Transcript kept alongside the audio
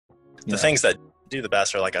The things that do the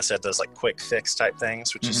best are, like I said, those like quick fix type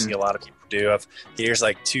things, which you see a lot of people do. Of here's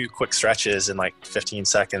like 2 quick stretches in like 15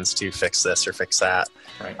 seconds to fix this or fix that.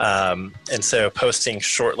 Right. And so posting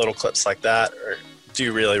short little clips like that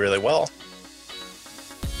do really, really well.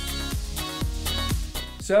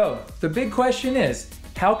 So the big question is,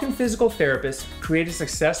 how can physical therapists create a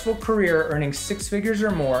successful career earning 6 figures or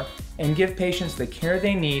more and give patients the care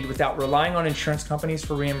they need without relying on insurance companies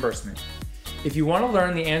for reimbursement? If you want to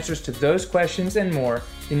learn the answers to those questions and more,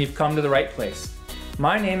 then you've come to the right place.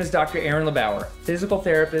 My name is Dr. Aaron LeBauer, physical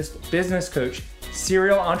therapist, business coach,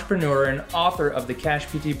 serial entrepreneur, and author of the Cash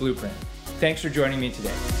PT Blueprint. Thanks for joining me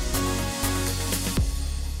today.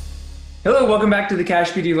 Hello, welcome back to the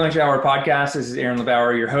Cash PT Lunch Hour podcast. This is Aaron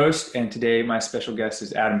LeBauer, your host, and today my special guest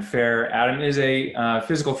is Adam Fehr. Adam is a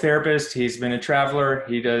physical therapist. He's been a traveler.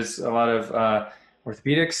 He does a lot of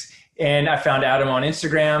orthopedics, and I found Adam on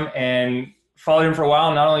Instagram and followed him for a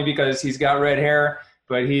while, not only because he's got red hair,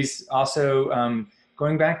 but he's also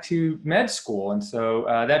going back to med school. And so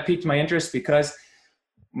that piqued my interest because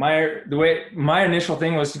my initial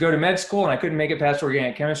thing was to go to med school, and I couldn't make it past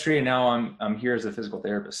organic chemistry, and now I'm here as a physical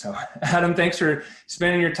therapist. So Adam, thanks for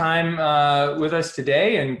spending your time with us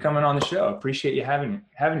today and coming on the show. Appreciate you having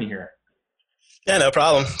you here. Yeah, no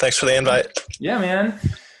problem. Thanks for the invite. Yeah, man.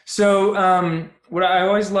 So what I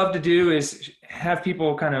always love to do is have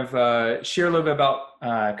people kind of share a little bit about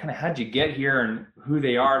kind of how'd you get here and who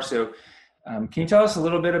they are. So can you tell us a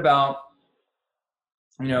little bit about,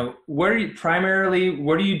 what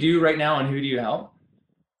do you do right now and who do you help?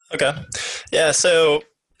 Okay. Yeah. So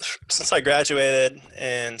since I graduated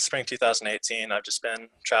in spring 2018, I've just been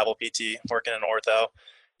travel PT working in ortho.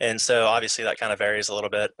 And so obviously that kind of varies a little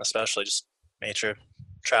bit, especially just nature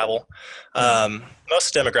travel.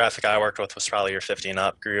 Most demographic I worked with was probably your 50 and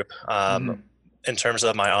up group. In terms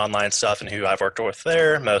of my online stuff and who I've worked with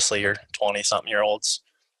there, mostly your 20-something-year-olds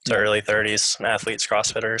to early 30s, athletes,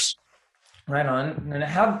 CrossFitters. Right on. And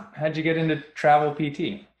how'd you get into travel PT?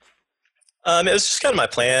 It was just kind of my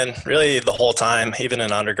plan, really, the whole time, even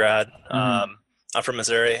in undergrad. I'm from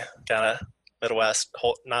Missouri, kind of Midwest,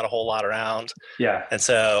 not a whole lot around. Yeah. And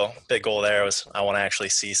so big goal there was I want to actually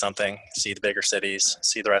see something, see the bigger cities,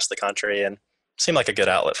 see the rest of the country, and seemed like a good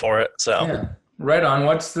outlet for it. So yeah. Right on.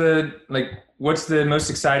 What's the most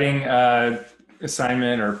exciting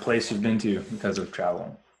assignment or place you've been to because of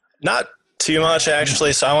travel? Not too much,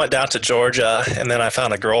 actually. So I went down to Georgia, and then I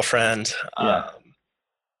found a girlfriend. I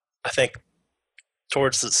think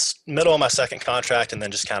towards the middle of my second contract, and then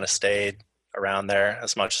just kind of stayed around there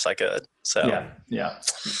as much as I could. So yeah.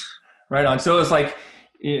 Right on. So it was like,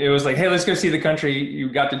 hey, let's go see the country.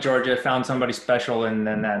 You got to Georgia, found somebody special, and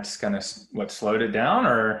then that's kind of what slowed it down.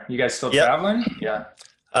 Or you guys still traveling? Yeah.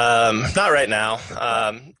 Not right now.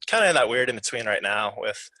 Kind of in that weird in between right now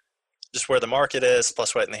with just where the market is,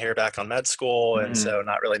 plus waiting to hear back on med school. And so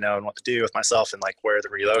not really knowing what to do with myself and like where to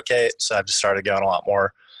relocate. So I've just started going a lot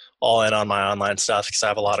more all in on my online stuff because I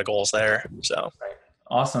have a lot of goals there. So right.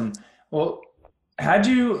 Awesome. Well, how'd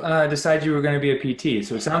you decide you were going to be a PT?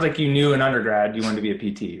 So it sounds like you knew in undergrad you wanted to be a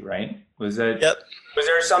PT, right? Was that? Yep. Was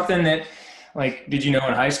there something that, like, did you know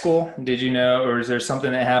in high school? Did you know, or is there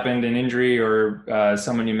something that happened, an injury or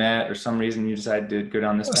someone you met or some reason you decided to go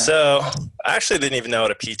down this path? So I actually didn't even know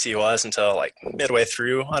what a PT was until like midway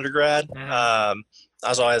through undergrad. I'm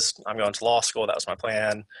going to law school. That was my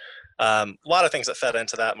plan. A lot of things that fed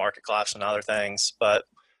into that, market collapse and other things. But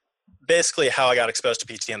basically how I got exposed to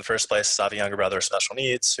PT in the first place is I have a younger brother with special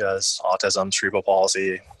needs who has autism, cerebral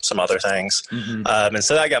palsy, some other things. And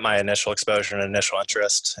so that got my initial exposure and initial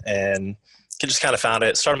interest, and just kind of found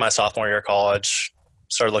it. Started my sophomore year of college,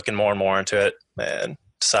 started looking more and more into it, and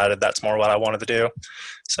decided that's more what I wanted to do.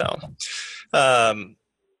 So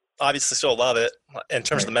obviously still love it. In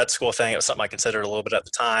terms of the med school thing, it was something I considered a little bit at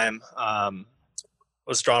the time.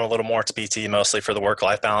 Was drawn a little more to PT, mostly for the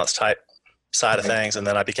work-life balance type side of things, and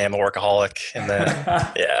then I became a workaholic, and then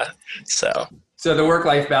so the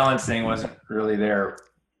work-life balance thing wasn't really there.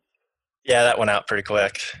 Yeah, that went out pretty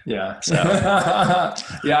quick. Yeah. So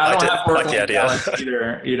yeah, I don't have work-life balance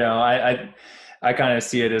either. I kind of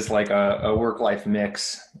see it as like a work-life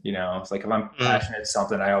mix. It's like if I'm passionate about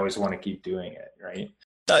something, I always want to keep doing it, right?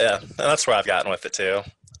 Oh yeah, and that's where I've gotten with it too.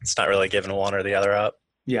 It's not really giving one or the other up.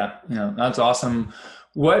 Yeah, that's awesome.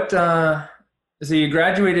 What? So you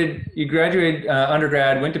graduated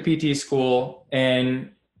undergrad, went to PT school,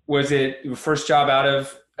 and was it your first job out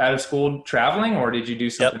of school traveling, or did you do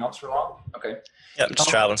something else for long? Okay. Yeah, I'm just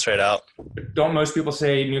traveling straight out. Don't most people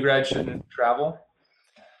say new grads shouldn't travel?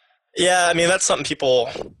 Yeah, I mean, that's something people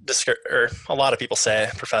or a lot of people say.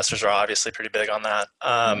 Professors are obviously pretty big on that.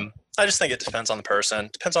 I just think it depends on the person.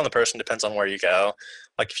 Depends on the person, depends on where you go.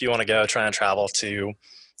 Like if you want to go try and travel to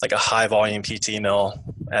like a high volume PT mill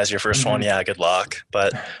as your first one, yeah, good luck.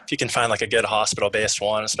 But if you can find like a good hospital based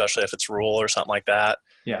one, especially if it's rural or something like that,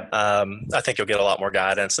 Yeah. I think you'll get a lot more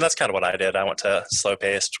guidance. And that's kind of what I did. I went to slow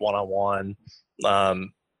paced one-on-one,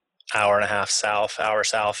 hour and a half south, hour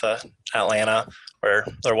south of Atlanta, where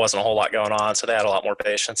there wasn't a whole lot going on. So they had a lot more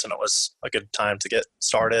patients, and it was a good time to get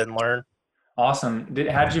started and learn. Awesome.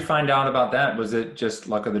 How did you find out about that? Was it just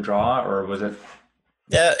luck of the draw, or was it?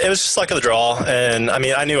 Yeah, it was just luck of the draw. And I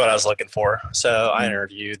mean, I knew what I was looking for. So I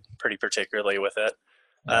interviewed pretty particularly with it.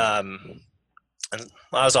 And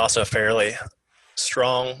I was also a fairly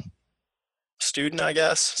strong student, I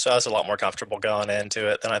guess. So I was a lot more comfortable going into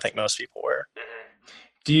it than I think most people were.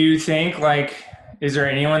 Do you think like, is there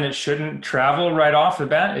anyone that shouldn't travel right off the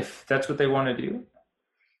bat if that's what they want to do?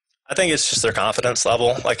 I think it's just their confidence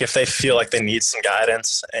level. Like if they feel like they need some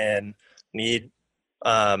guidance and need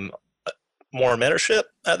more mentorship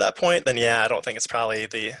at that point, then yeah, I don't think it's probably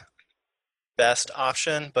the best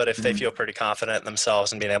option. But if they feel pretty confident in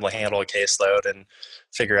themselves and being able to handle a caseload and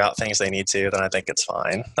figure out things they need to, then I think it's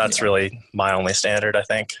fine. That's really my only standard, I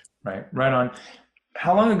think. Right on.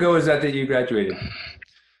 How long ago was that you graduated?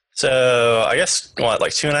 So I guess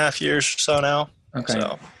like 2.5 years or so now. Okay.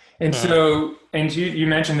 So, and so, and you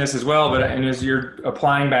mentioned this as well, but and as you're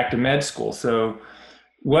applying back to med school, so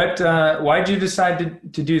why'd you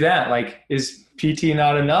decide to do that? Like, is PT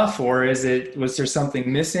not enough, or was there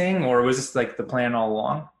something missing, or was this like the plan all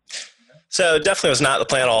along? So it definitely was not the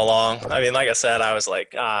plan all along. I mean, like I said, I was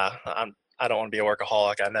like, I don't want to be a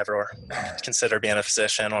workaholic. I never considered being a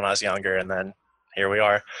physician when I was younger, and then here we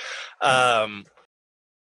are.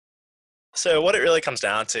 So what it really comes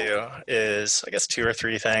down to is, I guess, 2 or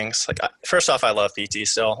 3 things. Like, first off, I love PT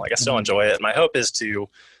still. Like, I still enjoy it. My hope is to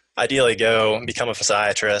ideally go and become a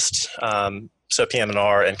physiatrist, so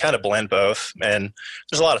PM&R, and kind of blend both. And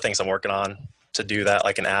there's a lot of things I'm working on to do that,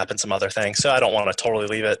 like an app and some other things. So I don't want to totally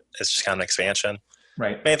leave it. It's just kind of an expansion.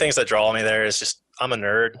 Right. Main things that draw me there is just I'm a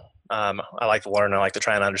nerd. I like to learn. I like to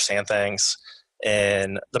try and understand things.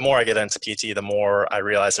 And the more I get into PT, the more I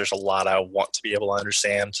realize there's a lot I want to be able to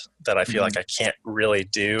understand that I feel like I can't really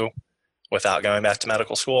do without going back to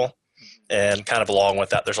medical school. And kind of along with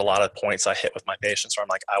that, there's a lot of points I hit with my patients where I'm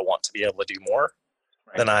like, I want to be able to do more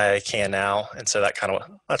than I can now. And so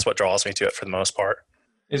that's what draws me to it for the most part.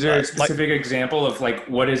 Is there a specific example of like,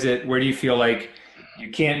 what is it? Where do you feel like you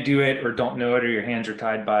can't do it or don't know it, or your hands are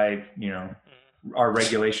tied by, our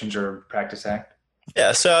regulations or practice act?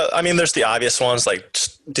 Yeah. So, I mean, there's the obvious ones, like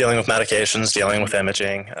just dealing with medications, dealing with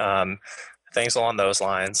imaging, things along those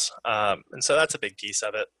lines. And so that's a big piece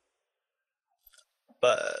of it.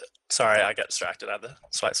 But sorry, I got distracted. I had to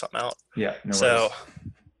swipe something out. Yeah. No so, worries.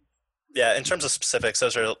 Yeah, in terms of specifics,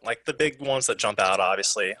 those are like the big ones that jump out,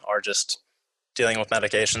 obviously, are just dealing with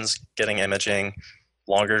medications, getting imaging,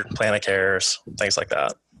 longer plan of cares, things like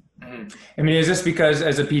that. I mean, is this because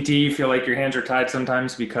as a PT, you feel like your hands are tied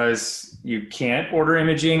sometimes because you can't order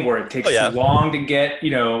imaging, or it takes too long to get,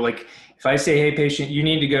 like if I say, hey, patient, you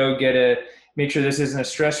need to go make sure this isn't a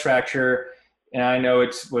stress fracture. And I know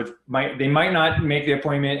they might not make the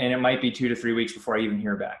appointment, and it might be 2 to 3 weeks before I even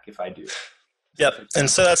hear back if I do. Yep. And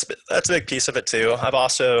so that's a big piece of it too. I've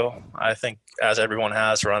also, I think, as everyone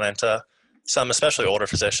has, run into some, especially older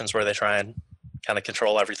physicians, where they try and kind of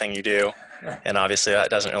control everything you do. And obviously that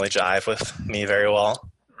doesn't really jive with me very well.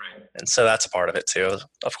 Right. And so that's a part of it too,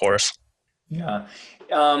 of course. Yeah.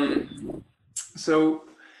 So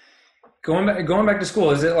going back to school,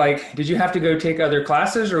 is it like, did you have to go take other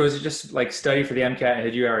classes, or was it just like study for the MCAT?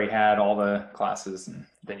 Had you already had all the classes and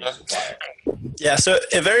then you just apply it? Yeah. So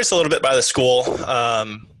it varies a little bit by the school.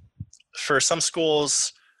 For some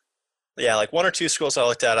schools, like 1 or 2 schools I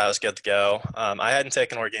looked at, I was good to go. I hadn't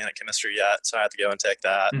taken organic chemistry yet, so I had to go and take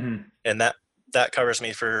that. And that covers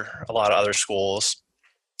me for a lot of other schools.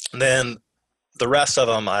 And then the rest of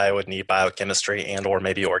them, I would need biochemistry and or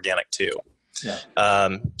maybe organic too.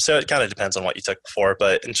 Yeah. So it kind of depends on what you took before.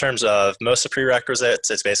 But in terms of most of the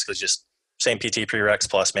prerequisites, it's basically just same PT prereqs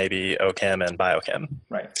plus maybe OChem and biochem.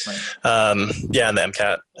 Right. And the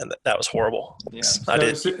MCAT, and that was horrible. Yeah. I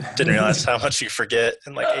didn't realize how much you forget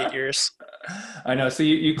in like 8 years. I know. So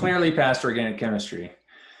you clearly passed organic chemistry.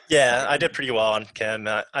 Yeah, I did pretty well on chem.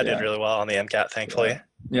 I did really well on the MCAT, thankfully.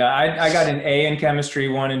 Yeah, I got an A in chemistry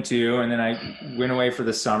 1 and 2, and then I went away for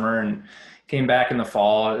the summer and came back in the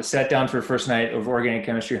fall. I sat down for the first night of organic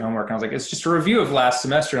chemistry homework, and I was like, it's just a review of last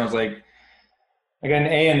semester. And I was like, I got an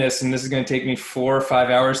A in this, and this is going to take me 4 or 5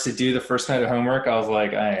 hours to do the first night of homework. I was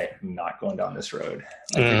like, I'm not going down this road.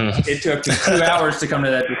 It took me 2 hours to come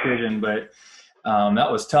to that decision, but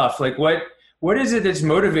That was tough. Like what is it that's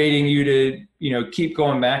motivating you to, keep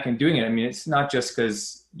going back and doing it? I mean, it's not just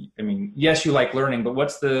because, yes, you like learning, but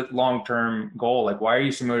what's the long-term goal? Like, why are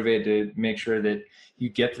you so motivated to make sure that you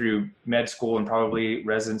get through med school and probably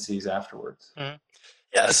residencies afterwards? Mhm.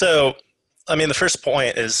 Yeah. So, the first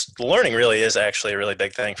point is learning really is actually a really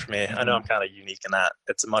big thing for me. I know I'm kind of unique in that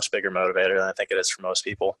it's a much bigger motivator than I think it is for most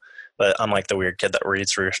people, but I'm like the weird kid that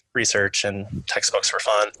reads research and textbooks for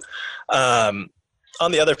fun.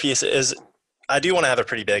 On the other piece is I do want to have a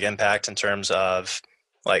pretty big impact in terms of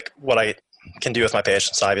like what I can do with my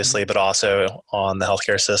patients, obviously, but also on the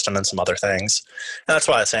healthcare system and some other things. And that's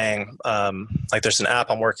why I'm saying, like, there's an app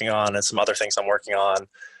I'm working on and some other things I'm working on,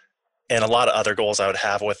 and a lot of other goals I would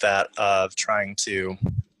have with that of trying to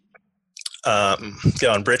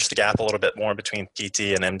and bridge the gap a little bit more between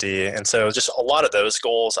PT and MD. And so just a lot of those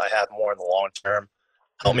goals I have more in the long term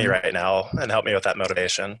help me right now and help me with that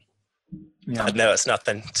motivation. Yeah. I know it's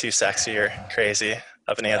nothing too sexy or crazy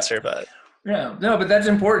of an answer, but Yeah, no, but that's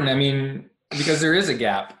important. Because there is a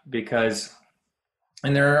gap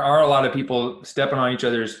and there are a lot of people stepping on each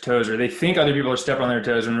other's toes, or they think other people are stepping on their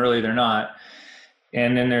toes and really they're not.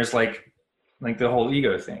 And then there's like the whole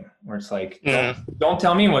ego thing where it's like, don't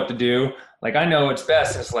tell me what to do. Like, I know what's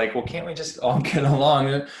best. It's like, well, can't we just all get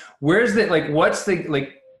along? Where's the, like, what's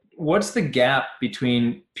the gap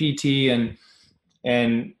between PT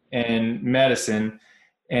and medicine?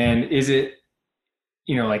 And is it,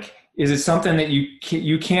 is it something that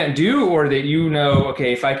you can't do, or that,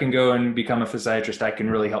 okay, if I can go and become a physiatrist, I can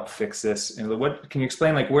really help fix this? And what can you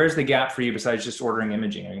explain? Like, where's the gap for you besides just ordering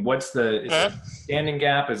imaging? Is it a standing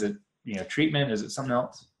gap? Is it, treatment? Is it something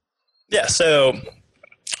else? Yeah. So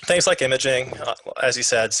things like imaging, as you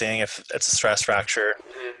said, seeing if it's a stress fracture,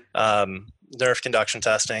 nerve conduction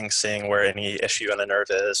testing, seeing where any issue in a nerve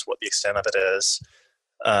is, what the extent of it is.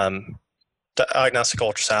 Diagnostic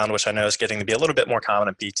ultrasound, which I know is getting to be a little bit more common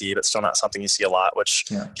in PT, but still not something you see a lot, which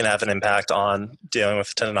can have an impact on dealing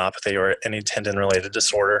with tendinopathy or any tendon-related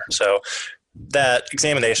disorder. So that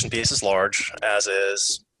examination piece is large, as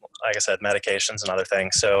is, like I said, medications and other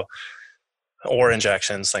things. So, or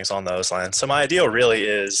injections, things on those lines. So my ideal really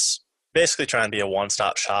is basically trying to be a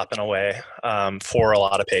one-stop shop in a way for a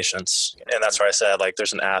lot of patients. And that's where I said, like,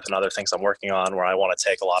 there's an app and other things I'm working on where I want to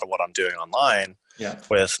take a lot of what I'm doing online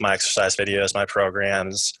with my exercise videos, my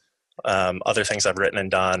programs, other things I've written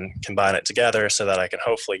and done, combine it together so that I can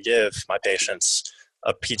hopefully give my patients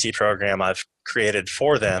a PT program I've created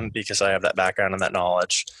for them because I have that background and that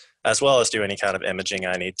knowledge, as well as do any kind of imaging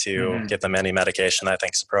I need to, give them any medication I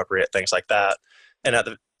think is appropriate, things like that.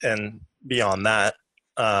 And beyond that,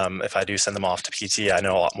 if I do send them off to PT, I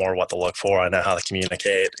know a lot more what to look for. I know how to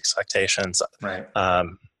communicate expectations,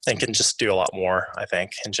 and can just do a lot more, I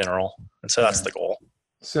think, in general. And so that's the goal.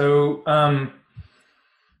 So, I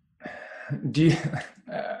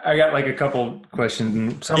got like a couple questions,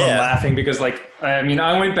 and some I'm laughing because, like, I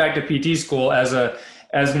went back to PT school as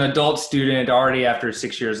an adult student already after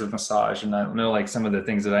 6 years of massage, and I don't know, like, some of the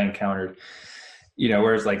things that I encountered,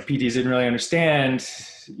 whereas like PTs didn't really understand,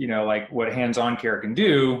 like what hands-on care can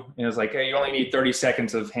do. And it was like, hey, you only need 30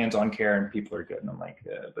 seconds of hands-on care and people are good. And I'm like,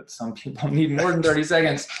 but some people need more than 30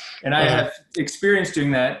 seconds. And I have experience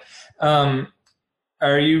doing that.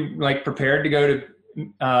 Are you like prepared to go to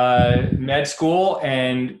med school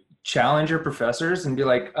and challenge your professors and be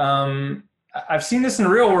like, I've seen this in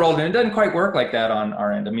the real world and it doesn't quite work like that on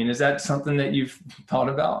our end? I mean, is that something that you've thought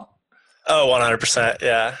about? Oh, 100%.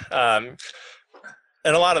 Yeah.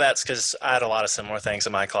 And a lot of that's because I had a lot of similar things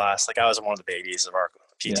in my class. Like, I was one of the babies of our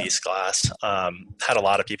PT's class. Had a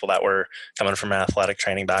lot of people that were coming from an athletic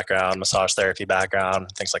training background, massage therapy background,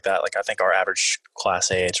 things like that. Like, I think our average class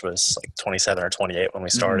age was like 27 or 28 when we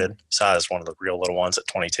started. So I was one of the real little ones at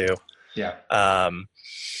 22. Yeah.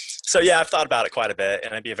 So yeah, I've thought about it quite a bit,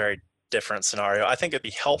 and it'd be a very different scenario. I think it'd be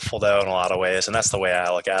helpful though in a lot of ways, and that's the way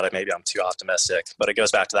I look at it. Maybe I'm too optimistic, but it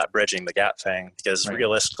goes back to that bridging the gap thing, because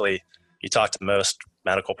realistically, you talk to most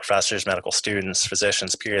medical professors, medical students,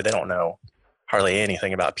 physicians, period, they don't know hardly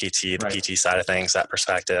anything about PT, the PT side of things, that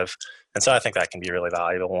perspective. And so I think that can be really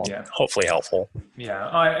valuable and hopefully helpful. Yeah,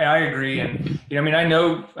 I agree. And, I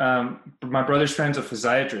know my brother's friend's a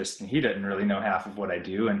physiatrist and he doesn't really know half of what I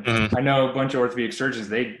do. And I know a bunch of orthopedic surgeons,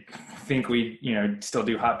 they think we, still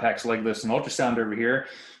do hot packs, leg lifts, and ultrasound over here.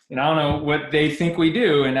 And I don't know what they think we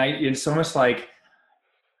do. And it's almost like,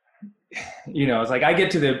 it's like I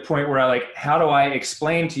get to the point where how do I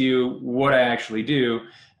explain to you what I actually do?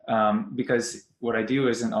 Because what I do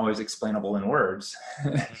isn't always explainable in words.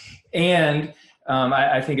 And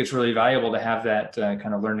I think it's really valuable to have that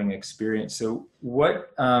kind of learning experience. So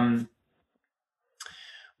what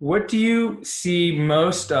What do you see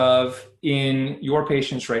most of in your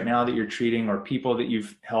patients right now that you're treating, or people that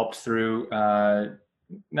you've helped through,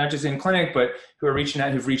 not just in clinic, but who are reaching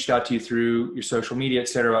out, who've reached out to you through your social media, et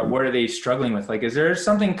cetera? What are they struggling with? Like, is there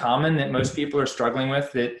something common that most people are struggling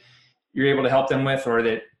with that you're able to help them with, or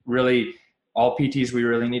that really all PTs, we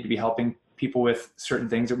really need to be helping people with certain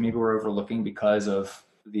things that maybe we're overlooking because of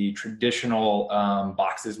the traditional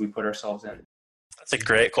boxes we put ourselves in? That's a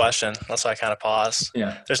great question. That's why I kind of paused.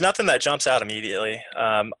 Yeah. There's nothing that jumps out immediately.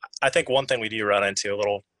 I think one thing we do run into a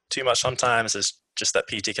little too much sometimes is just that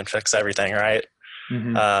PT can fix everything, right?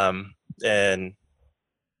 Mm-hmm. And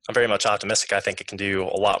I'm very much optimistic. I think it can do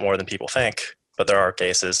a lot more than people think, but there are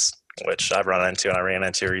cases which I've run into and I ran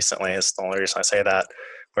into recently, is the only reason I say that,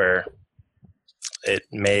 where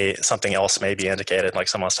something else may be indicated. Like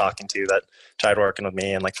someone's talking to that tried working with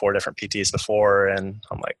me and like 4 different PTs before, and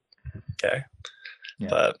I'm like, okay. Yeah.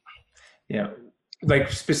 But yeah,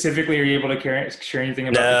 like specifically, are you able to share anything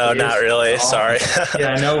about? No, not really. Sorry.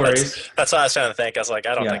 Yeah, no worries. That's what I was trying to think. I was like,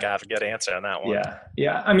 I don't think I have a good answer on that one.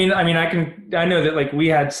 Yeah. I mean, I know that like we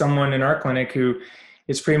had someone in our clinic who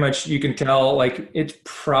is pretty much, you can tell like it's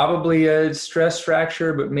probably a stress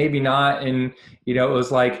fracture, but maybe not. And, it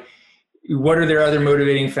was like, what are their other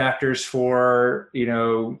motivating factors for,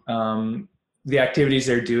 the activities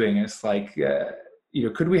they're doing? It's like,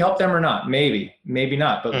 could we help them or not? Maybe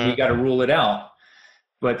not, but we got to rule it out.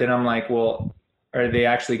 But then I'm like, well, are they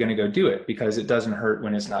actually going to go do it? Because it doesn't hurt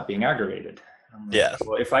when it's not being aggravated. Like, yeah.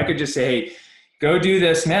 Well, if I could just say, hey, go do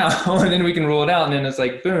this now, and then we can rule it out. And then it's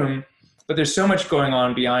like, boom. But there's so much going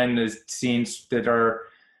on behind the scenes that are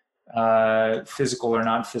physical or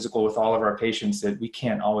not physical with all of our patients that we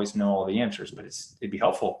can't always know all the answers. But it'd be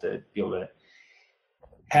helpful to be able to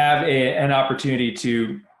have an opportunity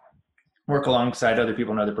to work alongside other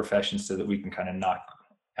people in other professions so that we can kind of knock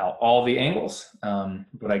out all the angles.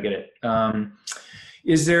 But I get it.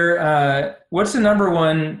 Is there, what's the number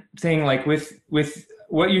one thing, like with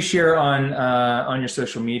what you share on your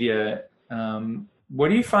social media? What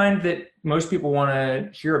do you find that most people want to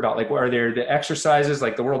hear about? Like, what are there the exercises,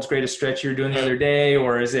 like the world's greatest stretch you were doing the other day,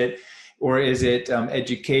 or is it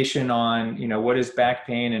education on, what is back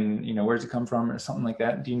pain and, where does it come from or something like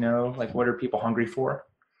that? Do you know, like, what are people hungry for?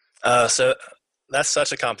 So that's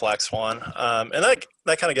such a complex one. And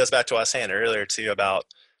that kind of goes back to what I was saying earlier too, about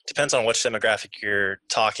depends on which demographic you're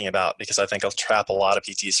talking about, because I think a trap a lot of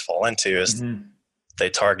PTs fall into is they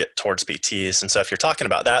target towards PTs. And so if you're talking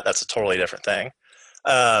about that, that's a totally different thing.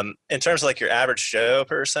 In terms of like your average Joe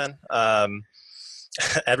person,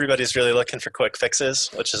 everybody's really looking for quick fixes,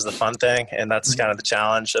 which is the fun thing. And that's kind of the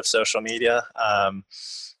challenge of social media.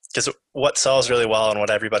 Because what sells really well and what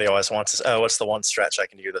everybody always wants is, what's the one stretch I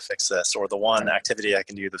can do to fix this, or the one activity I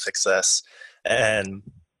can do to fix this. And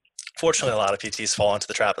fortunately, a lot of PTs fall into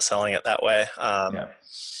the trap of selling it that way.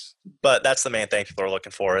 But that's the main thing people are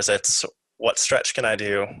looking for, is it's what stretch can I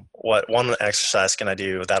do? What one exercise can I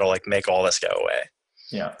do that'll like make all this go away?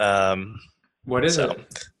 Yeah. What is it?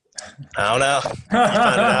 I don't know. You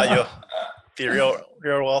find it out, you'll be real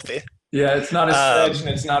wealthy. Yeah, it's not a stretch, and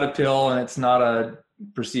it's not a pill, and it's not a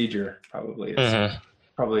procedure. Probably, it's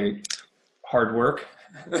probably hard work.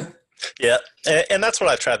 Yeah, and that's what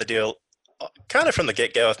I've tried to do, kind of from the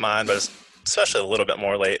get-go with mine, but especially a little bit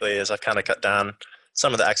more lately, is I've kind of cut down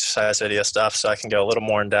some of the exercise video stuff so I can go a little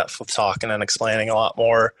more in depth with talking and explaining a lot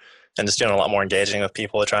more, and just doing a lot more engaging with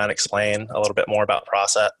people to try and explain a little bit more about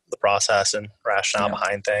the process and rationale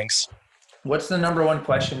behind things. What's the number one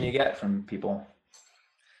question you get from people?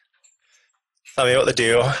 Tell me what to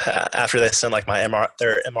do after they send like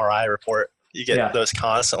their MRI report. You get those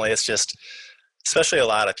constantly. It's just, especially a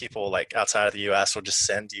lot of people like outside of the US will just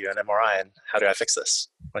send you an MRI and how do I fix this?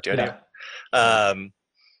 What do I do?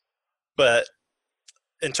 But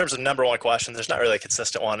in terms of number one question, there's not really a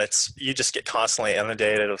consistent one. You just get constantly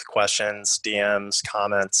inundated with questions, DMs,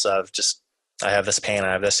 comments of just, I have this pain,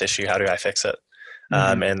 I have this issue, how do I fix it?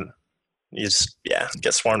 And you just,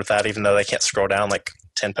 get swarmed with that, even though they can't scroll down like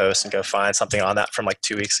 10 posts and go find something on that from like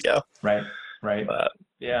 2 weeks ago. Right. But,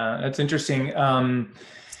 yeah, that's interesting.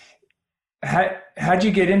 How'd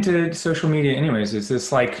you get into social media anyways? Is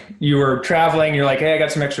this like you were traveling, you're like, hey, I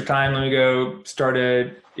got some extra time, let me go start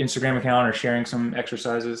a Instagram account or sharing some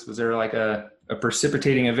exercises? Was there like a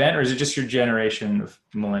precipitating event, or is it just your generation of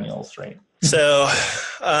millennials, right? So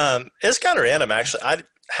it's kind of random, actually. I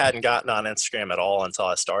hadn't gotten on Instagram at all until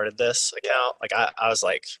I started this account. Like I was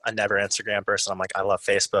like a never Instagram person. I'm like, I love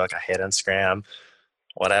Facebook, I hate Instagram,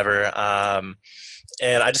 whatever.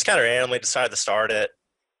 And I just kind of randomly decided to start it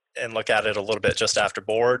and look at it a little bit just after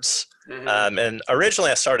boards. And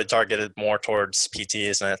originally I started targeted more towards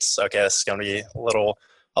PTs, and it's okay, this is going to be a little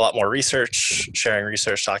a lot more research, sharing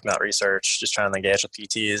research, talking about research, just trying to engage with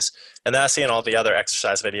PTs. And then I seeing all the other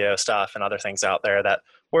exercise video stuff and other things out there that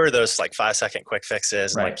were those like 5-second quick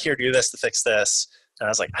fixes and Right. like, here, do this to fix this. And I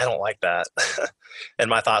was like, I don't like that. And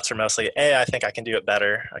my thoughts were mostly, A, I think I can do it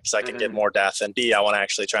better because I can get more depth. And B, I want to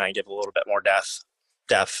actually try and give a little bit more depth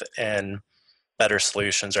and better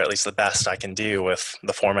solutions, or at least the best I can do with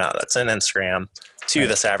the format that's in Instagram to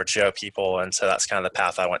this average Joe people. And so that's kind of the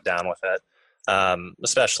path I went down with it.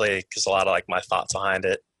 Especially because a lot of like my thoughts behind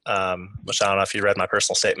it, which I don't know if you read my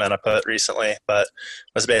personal statement I put recently, but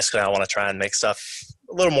was basically I want to try and make stuff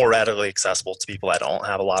a little more readily accessible to people that don't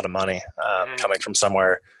have a lot of money, coming from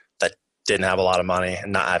somewhere that didn't have a lot of money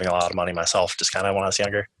and not having a lot of money myself, just kind of when I was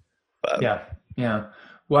younger. But Yeah.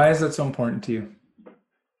 Why is that so important to you?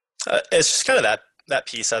 it's just kind of that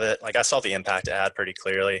piece of it. Like I saw the impact it had pretty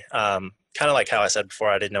clearly. Kind of like how I said before,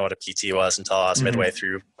 I didn't know what a PT was until I was midway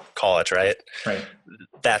through college, right? Right.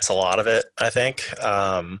 That's a lot of it, I think.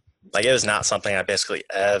 Like it was not something I basically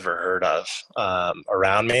ever heard of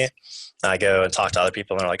around me. I go and talk to other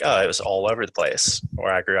people and they're like, oh, it was all over the place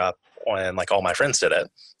where I grew up when like all my friends did it.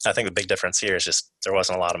 I think the big difference here is just there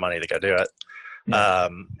wasn't a lot of money to go do it.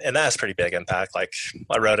 And that has pretty big impact. Like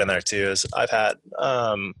I wrote in there too is I've had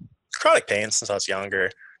chronic pain since I was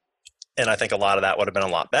younger. And I think a lot of that would have been a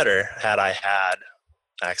lot better had I had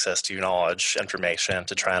access to knowledge, information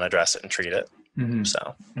to try and address it and treat it.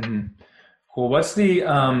 So cool. What's the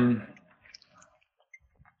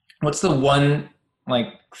one like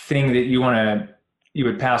thing that you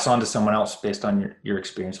would pass on to someone else based on your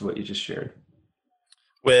experience of what you just shared?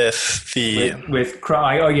 With the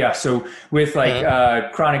so with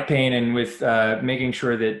like chronic pain and with making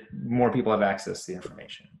sure that more people have access to the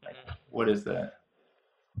information. Like what is that?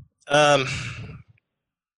 I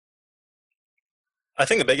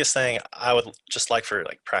think the biggest thing I would just like for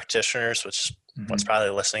like practitioners, which one's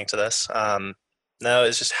probably listening to this, know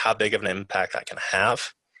is just how big of an impact that can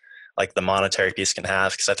have, like the monetary piece can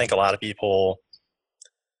have. Because I think a lot of people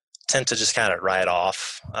tend to just kind of write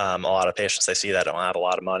off a lot of patients they see that don't have a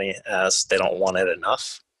lot of money as they don't want it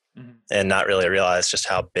enough, and not really realize just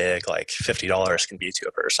how big like $50 can be to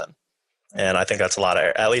a person. And I think that's a lot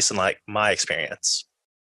of, at least in like my experience,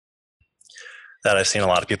 that I've seen a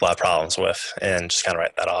lot of people have problems with and just kind of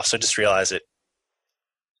write that off. So just realize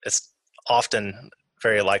it's often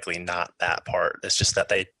very likely not that part. It's just that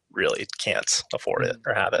they really can't afford it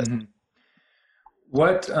or have it.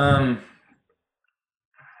 What's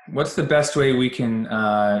the best way we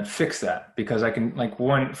can fix that? Because I can, like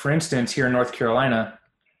for instance, here in North Carolina,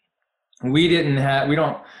 I don't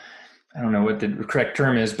know what the correct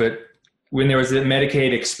term is, but when there was a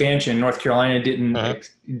Medicaid expansion, North Carolina didn't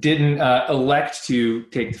elect to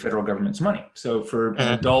take the federal government's money. So for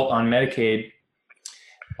an adult on Medicaid,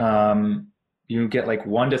 you get like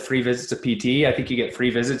 1 to 3 visits of PT. I think you get 3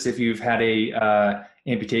 visits if you've had a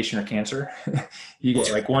amputation or cancer. You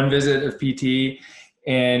get like 1 visit of PT,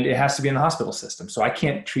 and it has to be in the hospital system. So I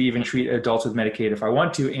can't even treat adults with Medicaid if I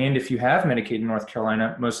want to. And if you have Medicaid in North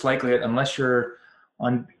Carolina, most likely, unless you're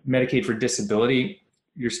on Medicaid for disability,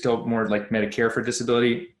 you're still more like Medicare for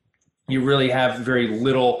disability. You really have very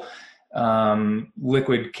little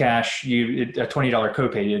liquid cash. A $20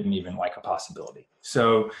 copay isn't even like a possibility.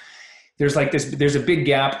 So there's a big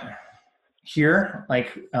gap here,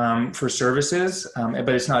 like for services, but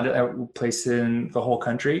it's not a place in the whole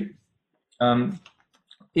country.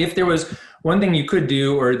 If there was one thing you could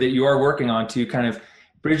do, or that you are working on to kind of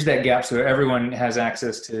bridge that gap so everyone has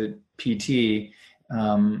access to PT,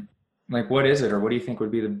 like what is it, or what do you think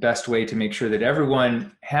would be the best way to make sure that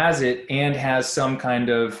everyone has it and has some kind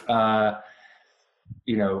of,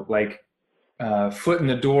 foot in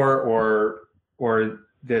the door, or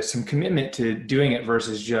there's some commitment to doing it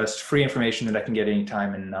versus just free information that I can get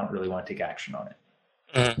anytime and not really want to take action on it.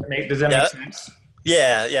 Does that make sense?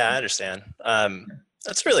 Yeah, I understand.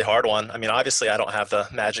 That's a really hard one. I mean, obviously I don't have the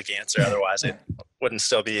magic answer. Otherwise it wouldn't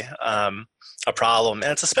still be a problem.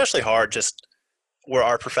 And it's especially hard just where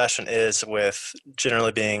our profession is, with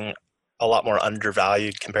generally being a lot more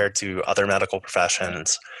undervalued compared to other medical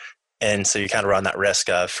professions. And so you kind of run that risk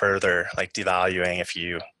of further like devaluing if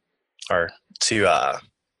you are to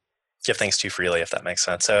give things too freely, if that makes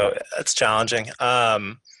sense. So it's challenging.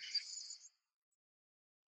 I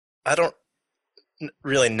don't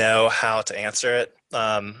really know how to answer it.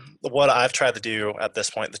 What I've tried to do at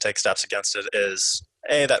this point to take steps against it is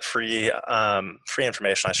that free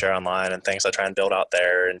information I share online and things I try and build out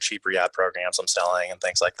there, and cheap rehab programs I'm selling and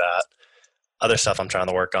things like that. Other stuff I'm trying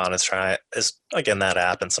to work on is again that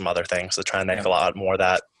app and some other things to try and make a lot more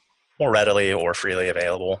that more readily or freely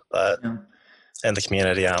available. But in the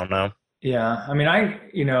community, I don't know. Yeah, I mean,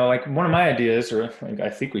 like one of my ideas, or like, I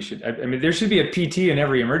think we should. I mean, there should be a PT in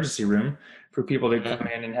every emergency room for people to come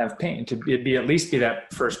in and have pain to be at least be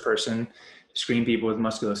that first person to screen people with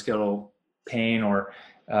musculoskeletal pain or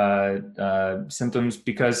symptoms.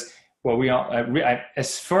 Because well,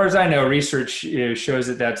 as far as I know, research shows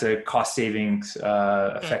that that's a cost savings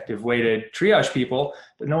effective way to triage people,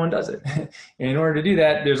 but no one does it. And in order to do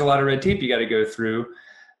that, there's a lot of red tape you got to go through.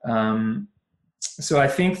 So I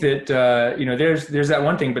think that there's that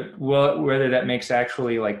one thing, but whether that makes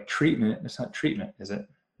actually like treatment, it's not treatment, is it?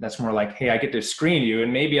 That's more like, hey, I get to screen you,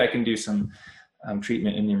 and maybe I can do some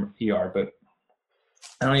treatment in the ER, but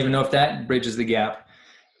I don't even know if that bridges the gap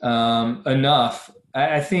enough.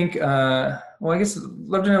 I think. Well, I guess I'd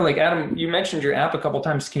love to know, like Adam, you mentioned your app a couple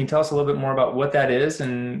times. Can you tell us a little bit more about what that is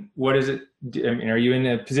and what is it? I mean, are you in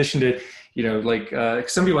a position to,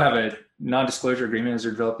 some people have a non-disclosure agreement as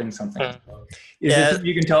they're developing something. Is it something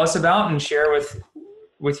you can tell us about and share with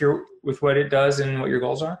what it does and what your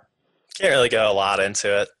goals are? Can't really go a lot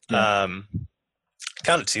into it. Yeah.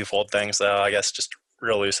 Kind of twofold things though, I guess, just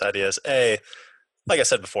real loose ideas. Like I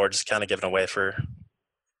said before, just kind of giving away for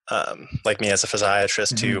like me as a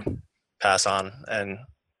physiatrist to pass on and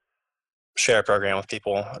share a program with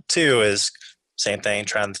people. Two is same thing,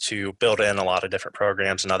 trying to build in a lot of different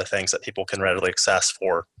programs and other things that people can readily access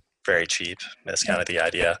for very cheap is kind of the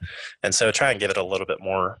idea. And so try and give it a little bit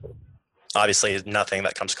more, obviously nothing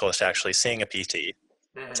that comes close to actually seeing a PT.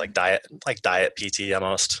 It's like diet PT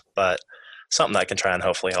almost, but something that can try and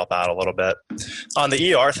hopefully help out a little bit. On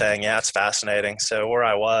the ER thing, yeah, it's fascinating. So where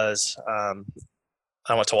I was,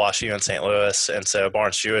 I went to WashU in St. Louis, and so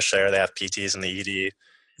Barnes Jewish there, they have PTs in the ED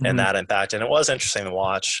and that impact. And it was interesting to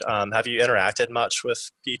watch. Have you interacted much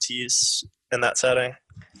with PTs in that setting?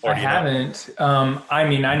 I haven't. I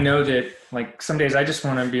mean, I know that like some days I just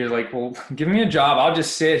want to be like, well, give me a job. I'll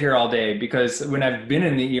just sit here all day, because when I've been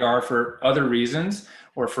in the ER for other reasons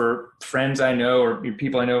or for friends I know or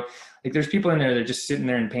people I know, like there's people in there that are just sitting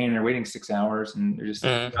there in pain and they're waiting 6 hours and they're just,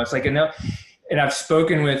 it's like, no. And I've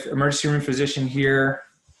spoken with emergency room physician here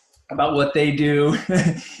about what they do,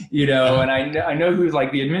 and I know who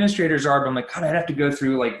like the administrators are, but I'm like, God, I'd have to go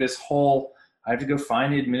through like this whole, I have to go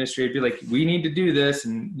find the administrator, be like, we need to do this.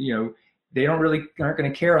 And, they aren't going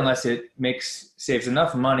to care unless it saves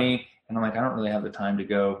enough money. And I'm like, I don't really have the time to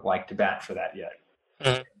go like to bat for that yet.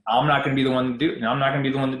 I'm not going to be the one to do it. I'm not going to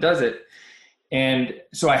be the one that does it. And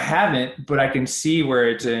so I haven't, but I can see where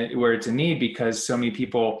it's a need, because so many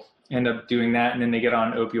people end up doing that and then they get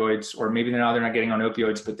on opioids, or maybe they're not getting on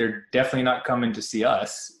opioids, but they're definitely not coming to see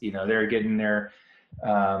us. They're getting their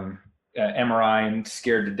MRI and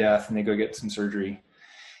scared to death, and they go get some surgery.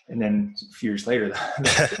 And then a few years later,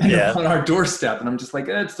 they're on our doorstep. And I'm just like,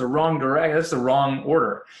 it's the wrong that's the wrong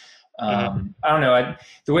order. I don't know.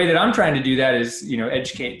 The way that I'm trying to do that is,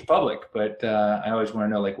 educate the public, but I always want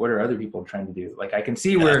to know, like, what are other people trying to do? Like, I can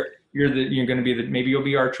see where you're going to be maybe you'll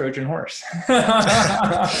be our Trojan horse.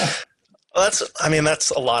 Well, that's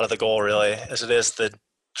a lot of the goal, really, as it is to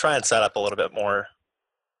try and set up a little bit more,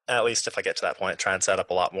 at least if I get to that point, try and set up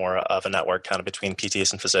a lot more of a network kind of between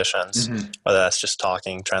PTs and physicians, whether that's just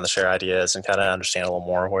talking, trying to share ideas and kind of understand a little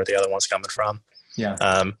more where the other one's coming from.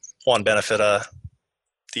 Yeah. One benefit of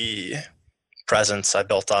the presence I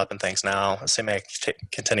built up and things now, assuming I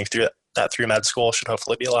continue through med school, should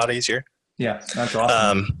hopefully be a lot easier. Yeah, that's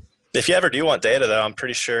awesome. If you ever do want data, though, I'm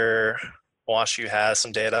pretty sure WashU has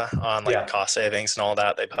some data on cost savings and all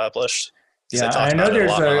that they published. Yeah, I know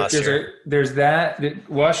there's that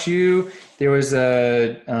WashU. There was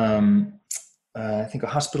I think a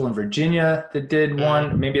hospital in Virginia that did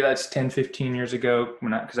one. Maybe that's 10, 15 years ago,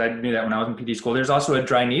 because I knew that when I was in PD school. There's also a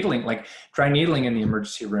dry needling in the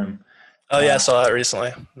emergency room. Oh yeah, I saw that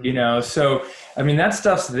recently. So I mean that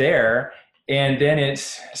stuff's there, and then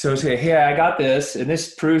it's hey, I got this, and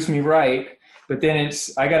this proves me right. But then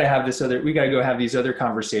I got to have we got to go have these other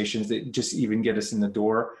conversations that just even get us in the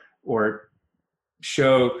door, or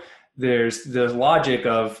show there's the logic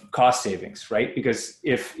of cost savings, right? Because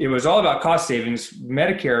if it was all about cost savings,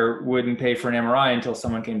 Medicare wouldn't pay for an MRI until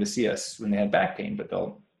someone came to see us when they had back pain, but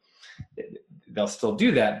they'll still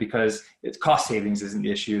do that because it's cost savings isn't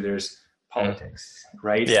the issue. There's politics,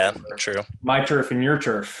 right? Yeah, true. My turf and your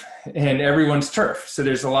turf and everyone's turf. So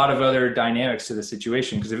there's a lot of other dynamics to the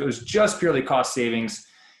situation, because if it was just purely cost savings,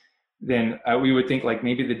 then we would think like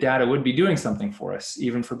maybe the data would be doing something for us,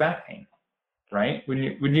 even for back pain. Right?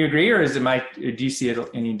 Wouldn't you agree, or do you see it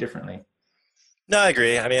any differently? No, I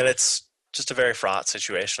agree. I mean, it's just a very fraught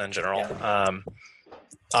situation in general. Yeah.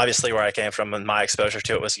 Obviously, where I came from and my exposure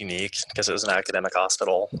to it was unique because it was an academic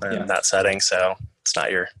hospital in that setting. So it's not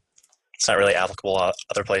your it's not really applicable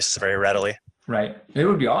other places very readily. Right. It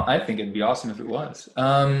would be, I think it'd be awesome if it was.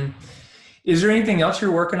 Is there anything else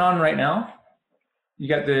you're working on right now? You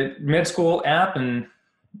got the med school app and,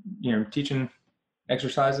 teaching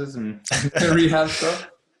exercises and rehab stuff?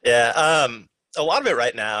 Yeah. A lot of it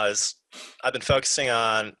right now is I've been focusing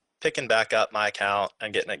on picking back up my account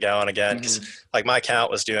and getting it going again. Because like my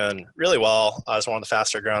account was doing really well. I was one of the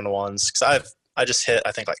faster growing ones because I just hit,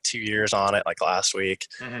 I think, like 2 years on it like last week.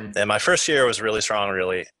 And my first year was really strong,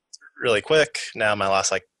 really, really quick. Now my last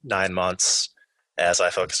like 9 months, as I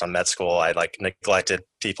focused on med school, I like neglected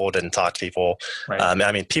people, didn't talk to people. Right.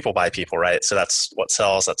 I mean, people buy people, right? So that's what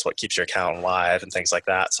sells. That's what keeps your account alive and things like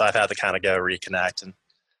that. So I've had to kind of go reconnect and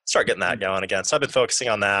start getting that going again. So I've been focusing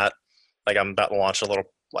on that. Like I'm about to launch a little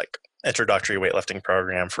like introductory weightlifting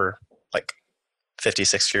program for like 50,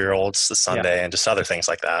 60-year-olds this Sunday and just other things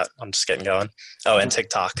like that. I'm just getting going. Oh, and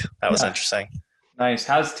TikTok. That was interesting. Nice.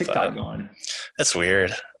 How's TikTok going? It's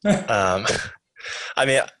weird. I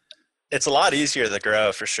mean, it's a lot easier to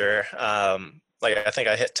grow for sure. Like I think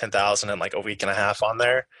I hit 10,000 in like a week and a half on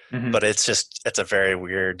there, but it's a very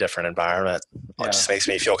weird, different environment. It just makes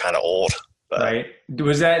me feel kind of old. But. Right.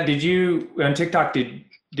 Did you on TikTok,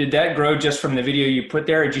 did that grow just from the video you put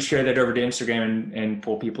there, or did you share that over to Instagram and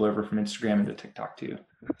pull people over from Instagram into TikTok too?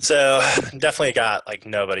 So definitely got like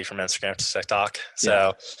nobody from Instagram to TikTok.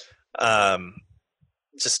 So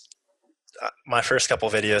just my first couple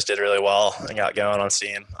of videos did really well and got going on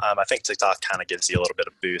Steam. I think TikTok kind of gives you a little bit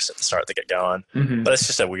of boost at the start to get going, but it's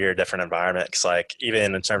just a weird, different environment. Because like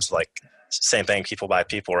even in terms of like same thing, people buy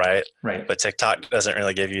people, right? Right. But TikTok doesn't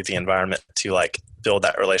really give you the environment to like build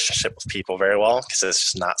that relationship with people very well because it's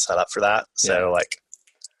just not set up for that. So like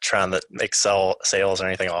trying to make sales or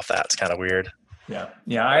anything off that, it's kind of weird. Yeah.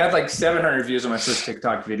 Yeah. I had like 700 views on my first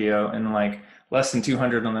TikTok video and like less than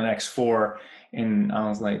 200 on the next 4. And I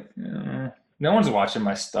was like, no one's watching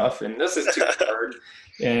my stuff and this is too hard.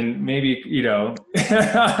 And maybe,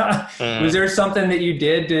 was there something that you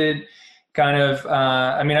did to kind of,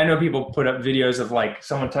 I mean, I know people put up videos of like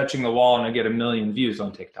someone touching the wall and they get 1 million views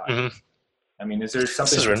on TikTok. I mean, is there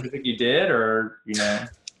something specific you did or,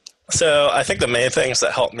 So I think the main things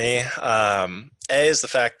that helped me, A, is the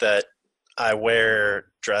fact that I wear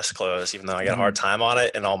dress clothes, even though I get a hard time on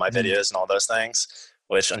it in all my videos and all those things,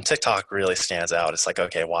 which on TikTok really stands out. It's like,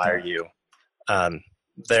 okay, why are you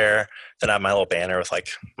there? Then I have my little banner with like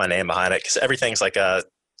my name behind it because everything's like a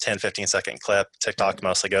 10, 15 second clip. TikTok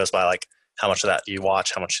mostly goes by like how much of that do you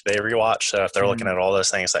watch, how much do they rewatch. So if they're looking at all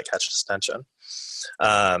those things, that catches attention.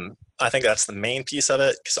 I think that's the main piece of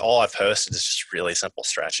it because all I've posted is just really simple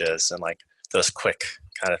stretches and like those quick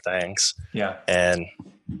kind of things. Yeah. And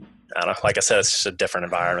I don't know, like I said, it's just a different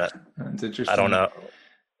environment. That's interesting. I don't know.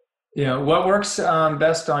 Yeah. What works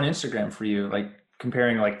best on Instagram for you? Like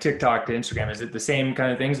comparing like TikTok to Instagram, is it the same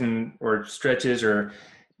kind of things or stretches or,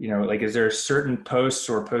 like, is there certain posts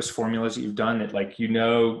or post formulas that you've done that like,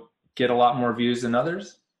 get a lot more views than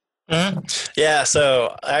others? Yeah,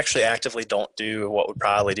 so I actually actively don't do what would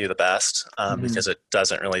probably do the best because it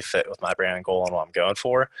doesn't really fit with my brand goal and what I'm going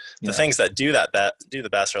for. The things that do the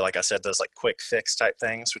best are, like I said, those like quick fix type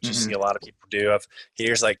things, which you see a lot of people do.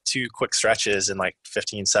 Here's like 2 quick stretches in like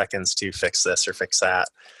 15 seconds to fix this or fix that.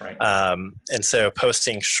 Right. And so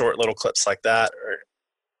posting short little clips like that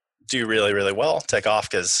do really, really well, take off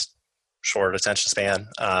because short attention span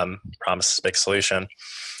promises a big solution.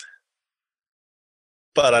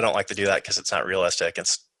 But I don't like to do that because it's not realistic.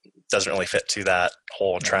 It doesn't really fit to that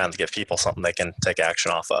whole trying to give people something they can take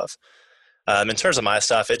action off of. In terms of my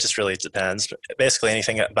stuff, it just really depends. Basically,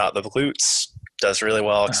 anything about the glutes does really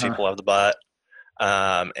well because people love the butt.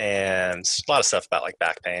 And a lot of stuff about like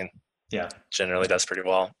back pain. Yeah, generally does pretty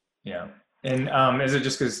well. Yeah. And is it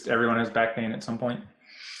just because everyone has back pain at some point?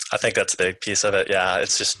 I think that's a big piece of it. Yeah,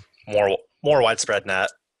 it's just more widespread net.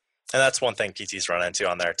 And that's one thing PTs run into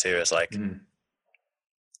on there too is like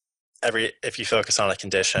if you focus on a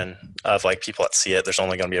condition of like people that see it, there's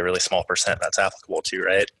only going to be a really small percent that's applicable to,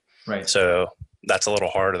 right? Right. So that's a little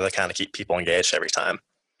harder to kind of keep people engaged every time.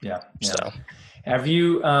 Yeah. So have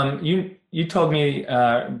you, you told me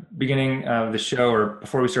beginning of the show or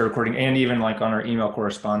before we started recording and even like on our email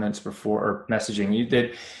correspondence before or messaging,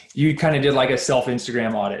 you kind of did like a self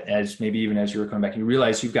Instagram audit as maybe even as you were coming back, you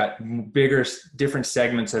realized you've got bigger, different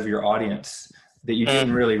segments of your audience that you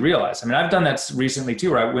didn't really realize. I mean, I've done that recently too,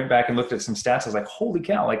 where I went back and looked at some stats. I was like, holy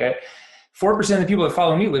cow, like 4% of the people that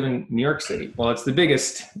follow me live in New York City. Well, it's the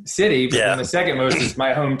biggest city, but then the second most is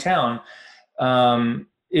my hometown.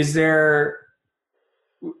 Is there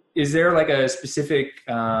like a specific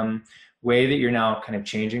way that you're now kind of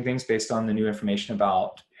changing things based on the new information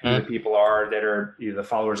about who the people are that are either the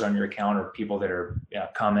followers on your account or people that are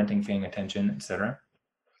commenting, paying attention, etc.?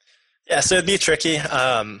 Yeah, so it'd be tricky.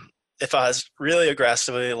 If I was really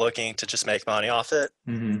aggressively looking to just make money off it,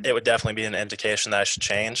 Mm-hmm. it would definitely be an indication that I should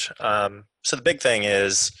change. So the big thing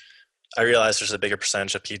is I realize there's a bigger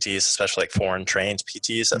percentage of PTs, especially like foreign trained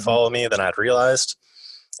PTs that Mm-hmm. follow me than I'd realized.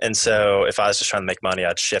 And so if I was just trying to make money,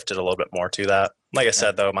 I'd shift it a little bit more to that. Like I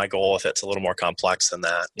said, though, my goal if it's a little more complex than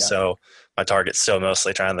that. Yeah. So my target's still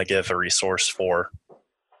mostly trying to give a resource for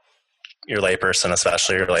your layperson,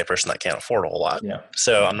 especially your layperson that can't afford a whole lot. Yeah.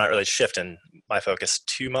 So I'm not really shifting my focus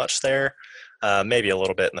too much there. Maybe a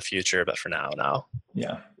little bit in the future, but for now, no.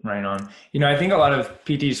 Yeah, right on. I think a lot of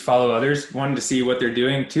PTs follow others, wanting to see what they're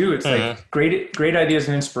doing too. It's like great ideas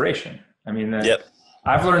and inspiration. I mean, Yep.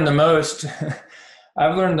 I've learned the most.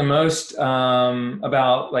 I've learned the most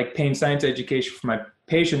about like pain science education for my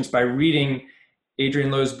patients by reading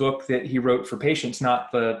Adrian Lowe's book that he wrote for patients,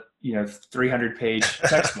 not the 300-page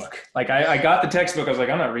textbook. Like I got the textbook, I was like,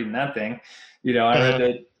 I'm not reading that thing. I read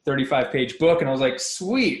the 35-page book, and I was like,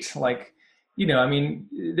 sweet. Like, I mean,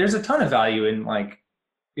 there's a ton of value in like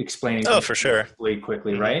explaining. Oh, for sure.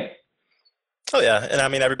 Quickly, right? Oh yeah, and I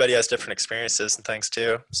mean everybody has different experiences and things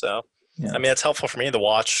too. So I mean it's helpful for me to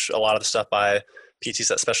watch a lot of the stuff by PTs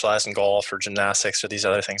that specialize in golf or gymnastics or these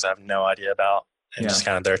other things I have no idea about, and just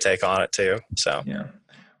kind of their take on it too. So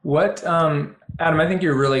what, Adam? I think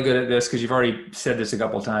you're really good at this because you've already said this a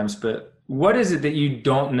couple of times. But what is it that you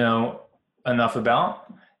don't know enough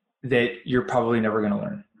about that you're probably never going to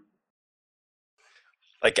learn?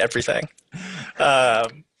 Like everything.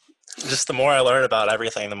 Just the more I learn about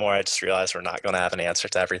everything, the more I just realize we're not going to have an answer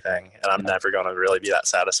to everything, and I'm never going to really be that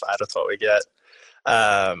satisfied with what we get.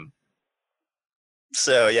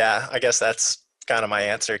 So yeah, I guess that's kind of my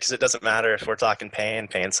answer, because it doesn't matter if we're talking pain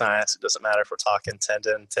science. It doesn't matter if we're talking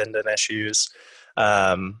tendon issues,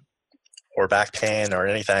 or back pain or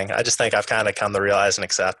anything. I just think I've kind of come to realize and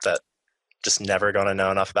accept that just never going to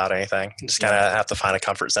know enough about anything. Just kind of have to find a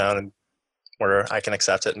comfort zone and where I can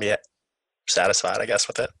accept it and be satisfied, I guess,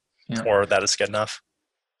 with it, or that it's good enough.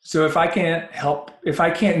 So if I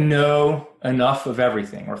can't know enough of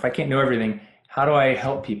everything, or if I can't know everything, how do I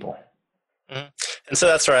help people? And so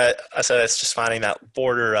that's where I said it's just finding that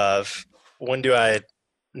border of when do I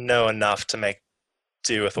know enough to make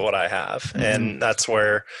do with what I have. And that's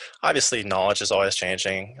where obviously knowledge is always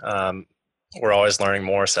changing. We're always learning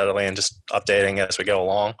more steadily and just updating as we go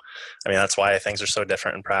along. I mean, that's why things are so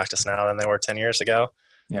different in practice now than they were 10 years ago.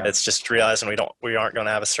 Yeah. It's just realizing we aren't going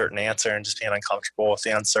to have a certain answer, and just being uncomfortable with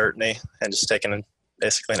the uncertainty and just taking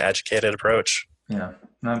basically an educated approach. Yeah,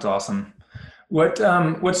 that's awesome. What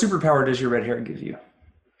superpower does your red hair give you?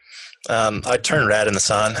 I turn red in the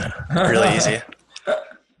sun. Really easy.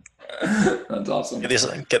 That's awesome.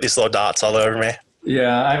 Get these little dots all over me.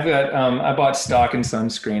 Yeah, I've got. I bought stock in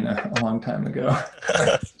sunscreen a long time ago.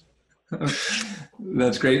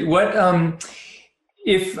 That's great. What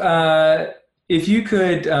if you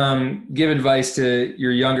could give advice to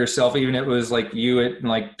your younger self, even if it was like you at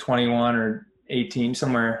like 21 or 18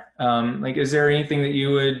 somewhere? Like, is there anything that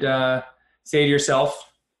you would say to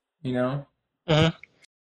yourself? I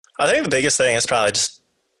think the biggest thing is probably just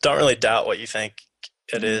don't really doubt what you think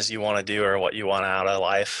it is you want to do or what you want out of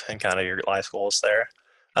life, and kind of your life goals there.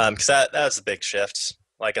 Because that was a big shift.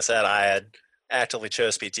 Like I said, I had actively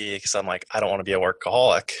chose PT because I'm like, I don't want to be a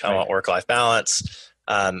workaholic. I want work-life balance.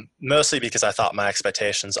 Mostly because I thought my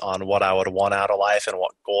expectations on what I would want out of life and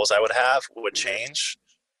what goals I would have would change.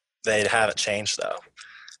 They haven't changed though.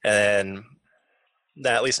 And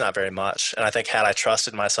at least not very much. And I think had I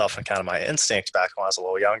trusted myself and kind of my instinct back when I was a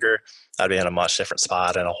little younger, I'd be in a much different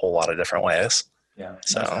spot in a whole lot of different ways. Yeah.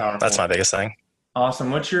 So that's my biggest thing.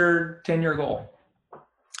 Awesome. What's your 10-year goal?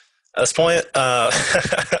 At this point, well,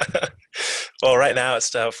 right now it's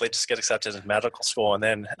to hopefully just get accepted into medical school, and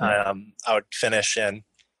then I would finish in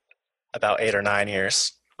about 8 or 9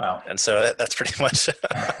 years. Wow. And so that's pretty much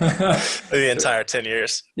the entire 10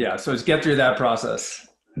 years. Yeah. So it's get through that process.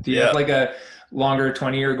 Do you have like a longer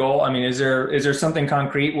 20-year goal? I mean, is there something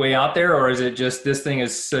concrete way out there, or is it just this thing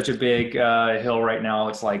is such a big hill right now?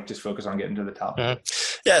 It's like just focus on getting to the top.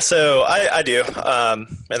 Yeah, so I do. And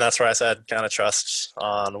that's where I said kind of trust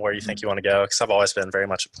on where you think you want to go, because I've always been very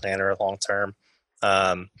much a planner long term.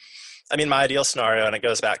 I mean, my ideal scenario, and it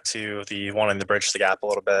goes back to the wanting to bridge the gap a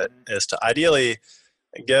little bit, is to ideally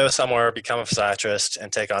go somewhere, become a physiatrist,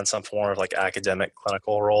 and take on some form of like academic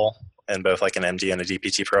clinical role in both like an MD and a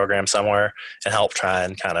DPT program somewhere, and help try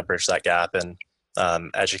and kind of bridge that gap and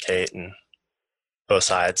educate and both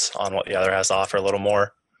sides on what the other has to offer a little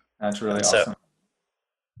more. That's really awesome.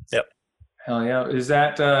 Yep. Hell yeah. Is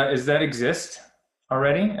that exist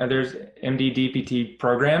already? Are there's MD DPT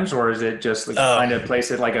programs, or is it just like Oh, find a place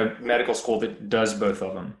at like a medical school that does both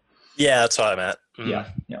of them? yeah, that's what I meant. Yeah.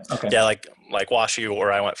 Yeah. Okay. Yeah, like WashU,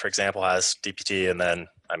 where I went, for example, has DPT, and then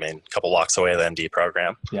I mean, a couple blocks away, the MD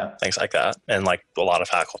program, Yeah. things like that, and like a lot of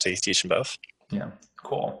faculty teaching both. Yeah.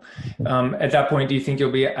 Cool. At that point, do you think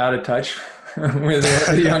you'll be out of touch with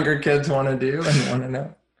what the younger kids want to do and want to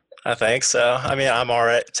know? I think so. I mean, I'm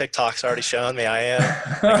already TikTok's already showing me I am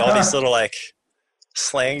like all these little like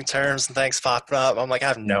slang terms and things popping up. I'm like, I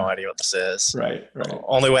have no idea what this is. Right. Right.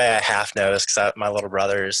 Only way I half noticed because my little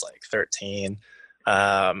brother is like 13.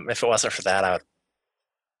 If it wasn't for that, I would.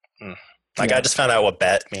 Like, Yeah. I just found out what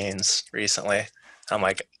bet means recently. I'm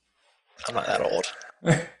like, I'm not that old,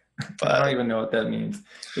 I but don't even know what that means.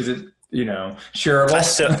 Is it, shareable? I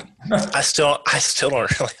still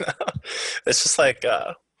don't really know. It's just like,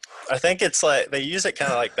 I think it's like they use it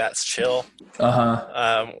kind of like that's chill.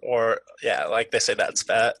 Or yeah, like they say that's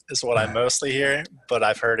bet is what I mostly hear, but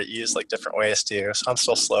I've heard it used like different ways too. So I'm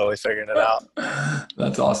still slowly figuring it out.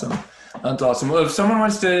 That's awesome. That's awesome. Well, if someone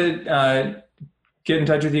wants to get in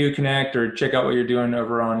touch with you, connect, or check out what you're doing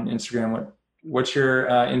over on Instagram, what's your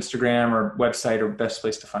Instagram or website or best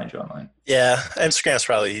place to find you online? Yeah, Instagram's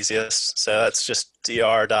probably easiest. So that's just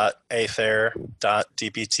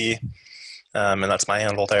dr.affair.dpt. And that's my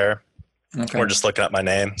handle there. Okay. We're just looking up my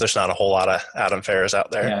name. There's not a whole lot of Adam Fairs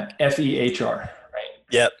out there. Yeah, Fehr, right?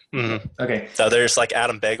 Yep. Mm-hmm. Okay. So there's like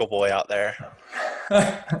Adam Bagel Boy out there.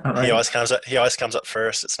 Right. He always comes up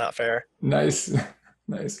first. It's not fair. Nice.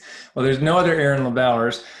 Nice. Well, there's no other Aaron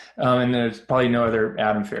LeBowers, and there's probably no other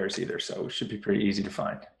Adam Fairs either, so it should be pretty easy to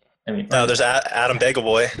find. I mean, No, there's Adam Bagel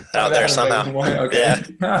Boy out there somehow. Okay.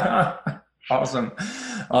 Yeah. Awesome.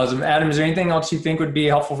 Adam, is there anything else you think would be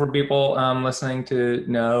helpful for people listening to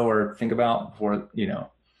know or think about before,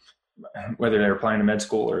 whether they're applying to med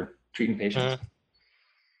school or treating patients?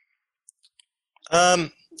 I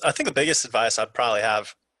think the biggest advice I'd probably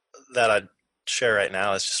have that I'd share right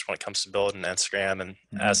now is just when it comes to building Instagram and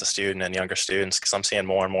as a student and younger students, because I'm seeing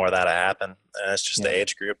more and more of that happen. And it's just the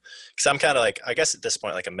age group. Because I'm kind of like, I guess at this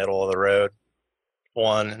point, like a middle of the road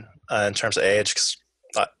one in terms of age, because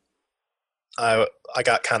I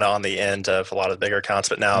got kind of on the end of a lot of the bigger accounts,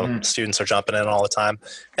 but now students are jumping in all the time.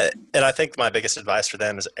 And I think my biggest advice for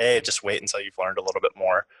them is, just wait until you've learned a little bit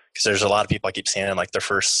more. Because there's a lot of people I keep seeing in like their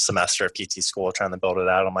first semester of PT school trying to build it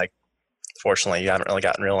out. I'm like, fortunately, you haven't really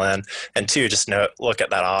gotten real in. And two, just look at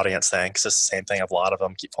that audience thing, because it's the same thing. A lot of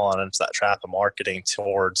them keep falling into that trap of marketing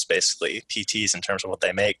towards basically PTs in terms of what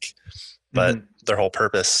they make. But their whole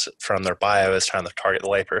purpose from their bio is trying to target the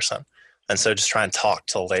layperson. And so just try and talk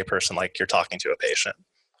to a layperson like you're talking to a patient,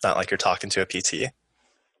 not like you're talking to a PT.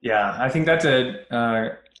 Yeah, I think that's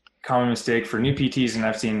a common mistake for new PTs. And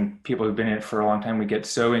I've seen people who've been in it for a long time. We get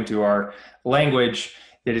so into our language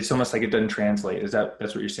that it's almost like it doesn't translate. That's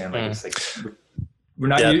what you're saying? Like it's like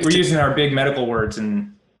we're using our big medical words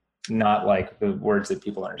and not like the words that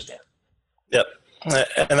people understand. Yep.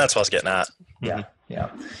 And that's what I was getting at. Yeah. Yeah.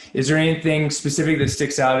 Is there anything specific that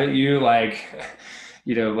sticks out at you? Like,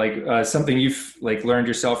 something you've like learned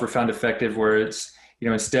yourself or found effective where it's,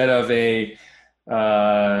 instead of a,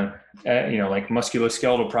 like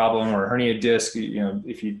musculoskeletal problem or hernia disc,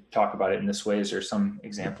 if you talk about it in this way, is there some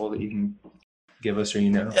example that you can give us or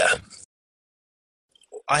Yeah.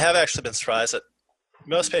 I have actually been surprised that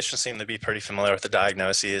most patients seem to be pretty familiar with the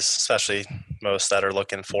diagnoses, especially most that are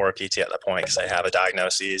looking for a PT at that point because they have a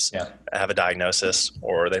diagnosis, have a diagnosis,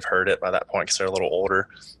 or they've heard it by that point because they're a little older.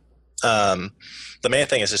 The main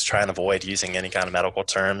thing is just trying to avoid using any kind of medical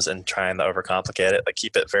terms and trying to overcomplicate it. Like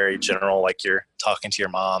keep it very general, like you're talking to your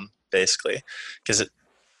mom, basically, because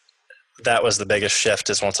that was the biggest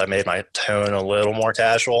shift. Is once I made my tone a little more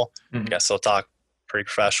casual, I still talk pretty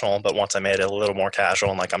professional, but once I made it a little more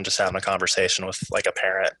casual and like I'm just having a conversation with like a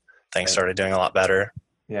parent, things started doing a lot better.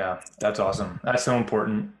 Yeah, that's awesome. That's so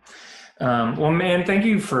important. Well, man, thank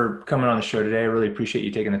you for coming on the show today. I really appreciate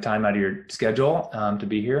you taking the time out of your schedule to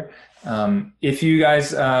be here. If you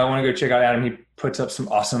guys want to go check out Adam, he puts up some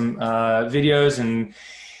awesome videos and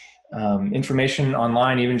information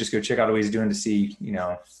online. Even just go check out what he's doing to see,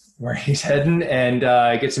 where he's heading and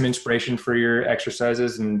get some inspiration for your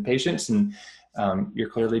exercises and patients. And you're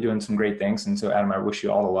clearly doing some great things. And so, Adam, I wish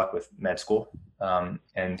you all the luck with med school.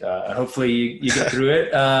 And hopefully you get through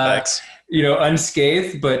it, Thanks.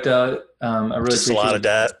 Unscathed, but I really just a lot of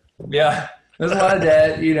debt. Yeah, there's a lot of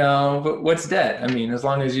debt, but what's debt? I mean, as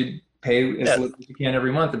long as you pay as little as you can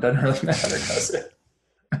every month, it doesn't really matter, does it?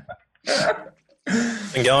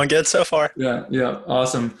 Been going good so far. Yeah.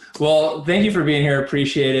 Awesome. Well, thank you for being here.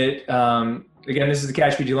 Appreciate it. Again, this is the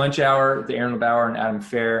Cash PT Lunch Hour with Aaron LeBauer and Adam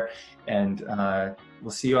Fehr. And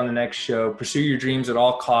we'll see you on the next show. Pursue your dreams at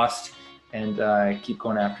all costs and keep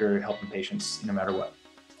going after helping patients no matter what.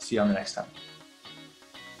 See you on the next time.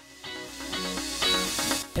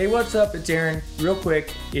 Hey, what's up? It's Aaron. Real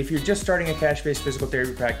quick, if you're just starting a cash-based physical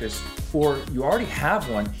therapy practice, or you already have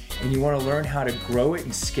one and you want to learn how to grow it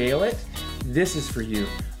and scale it, this is for you.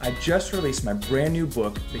 I just released my brand new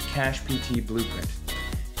book, The Cash PT Blueprint,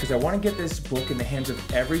 because I want to get this book in the hands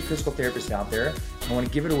of every physical therapist out there. I want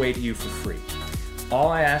to give it away to you for free. All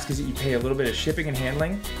I ask is that you pay a little bit of shipping and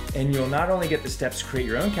handling, and you'll not only get the steps to create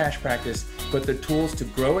your own cash practice, but the tools to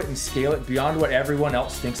grow it and scale it beyond what everyone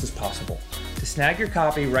else thinks is possible. To snag your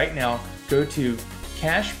copy right now, go to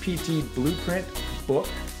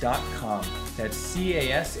cashptblueprintbook.com. That's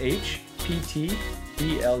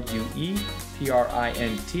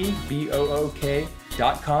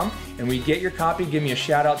cashptblueprintbook.com. And when you get your copy, give me a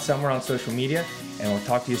shout out somewhere on social media, and we'll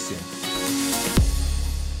talk to you soon.